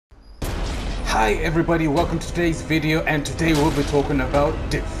Hi everybody, welcome to today's video, and today we'll be talking about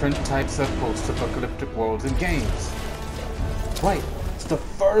different types of post-apocalyptic worlds and games. Right, so the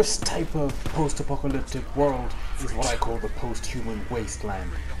first type of post-apocalyptic world is what I call the post-human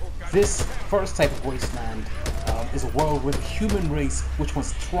wasteland. This first type of wasteland is a world where the human race, which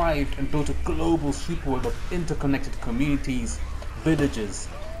once thrived and built a global superworld of interconnected communities, villages,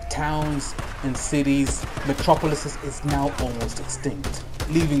 towns and cities, metropolises, is now almost extinct,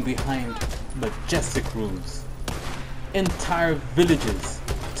 leaving behind majestic ruins. Entire villages,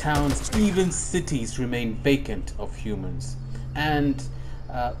 towns, even cities remain vacant of humans, and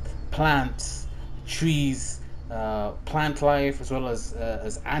plants, trees, plant life, as well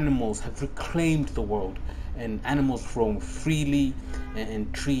as animals have reclaimed the world, and animals roam freely,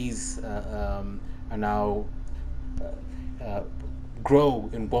 and trees are now grow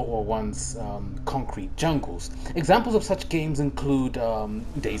in what were once concrete jungles. Examples of such games include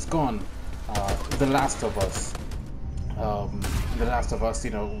Days Gone, The Last of Us. The Last of Us,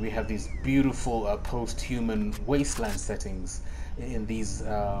 we have these beautiful post-human wasteland settings in these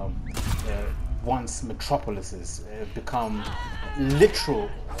once metropolises become literal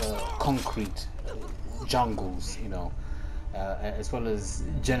concrete jungles, as well as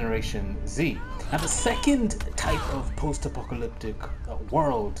Generation Z. Now, the second type of post-apocalyptic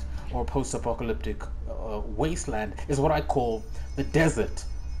world or post-apocalyptic wasteland is what I call the desert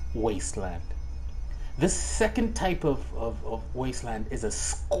wasteland. This second type of wasteland is a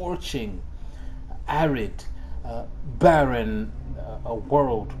scorching, arid, barren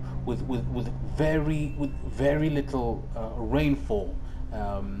world with very little rainfall,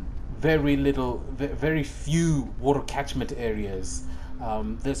 very few water catchment areas.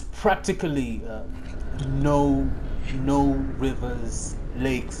 There's practically no rivers,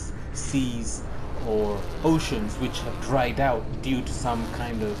 lakes, seas, or oceans which have dried out due to some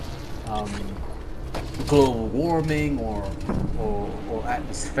kind of global warming or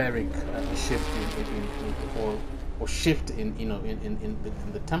atmospheric shift or shift in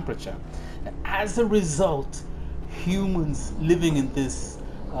the temperature. As a result, humans living in this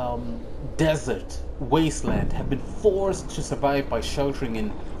desert wasteland have been forced to survive by sheltering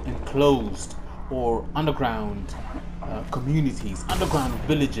in enclosed or underground communities, underground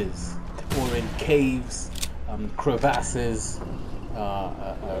villages, or in caves, crevasses,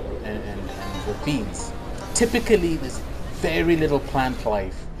 and ravines. Typically, there's very little plant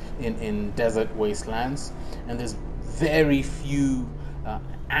life in desert wastelands, and there's very few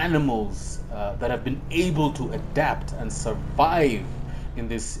animals that have been able to adapt and survive in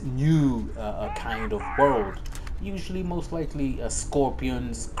this new kind of world. Usually, most likely,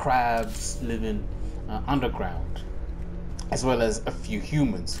 scorpions, crabs live in underground, as well as a few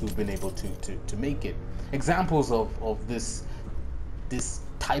humans who've been able to make it. Examples of this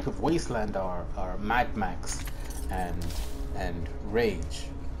type of wasteland are Mad Max and Rage.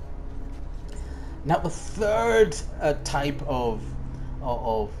 Now, the third type of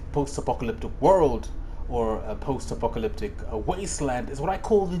post-apocalyptic world or a post-apocalyptic wasteland is what I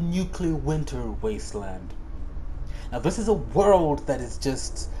call the nuclear winter wasteland. Now, this is a world that is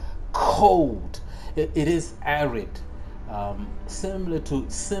just cold. It is arid, similar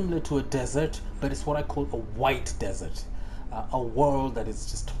to a desert, but it's what I call a white desert. A world that is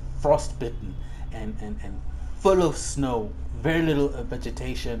just frostbitten and full of snow, very little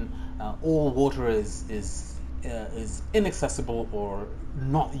vegetation. All water is inaccessible or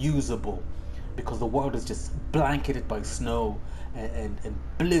not usable, because the world is just blanketed by snow and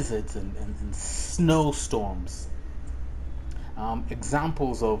blizzards and snowstorms.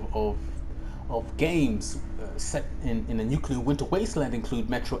 Examples of games set in a nuclear winter wasteland include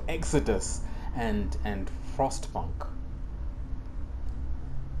Metro Exodus and Frostpunk.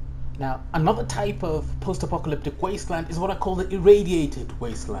 Now, another type of post-apocalyptic wasteland is what I call the irradiated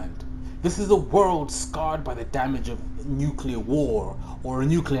wasteland. This is a world scarred by the damage of nuclear war or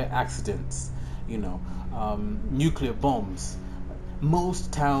nuclear accidents, nuclear bombs.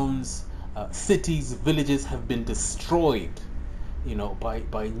 Most towns, cities, villages have been destroyed,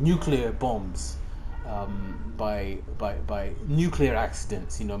 by nuclear bombs, by nuclear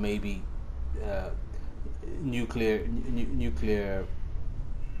accidents, maybe nuclear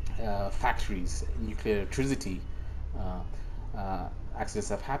factories, nuclear electricity accidents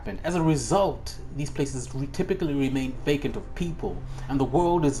have happened. As a result, these places typically remain vacant of people, and the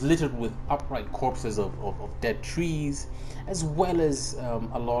world is littered with upright corpses of dead trees, as well as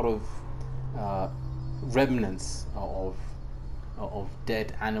a lot of remnants of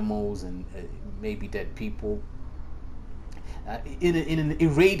dead animals and maybe dead people. In an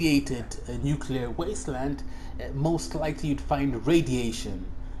irradiated nuclear wasteland, most likely you'd find radiation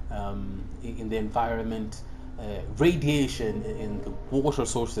in the environment, radiation in the water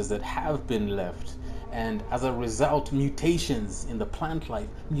sources that have been left, and as a result, mutations in the plant life,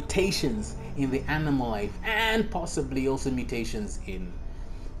 mutations in the animal life, and possibly also mutations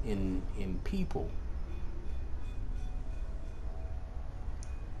in people.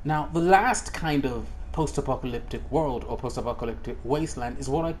 Now, the last kind of post-apocalyptic world or post-apocalyptic wasteland is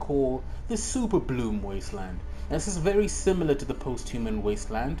what I call the super bloom wasteland. Now, this is very similar to the post-human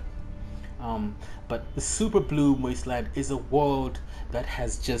wasteland, but the super bloom wasteland is a world that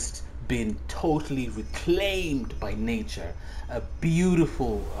has just been totally reclaimed by nature. A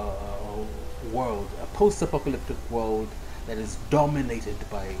beautiful world, a post-apocalyptic world that is dominated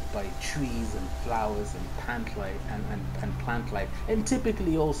by trees and flowers and plant life and plant life, and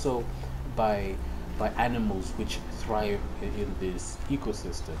typically also by animals which thrive in this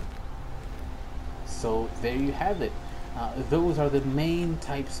ecosystem. So there you have it. Those are the main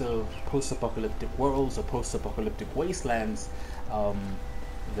types of post-apocalyptic worlds or post-apocalyptic wastelands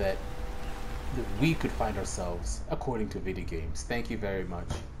that we could find ourselves according to video games. Thank you very much.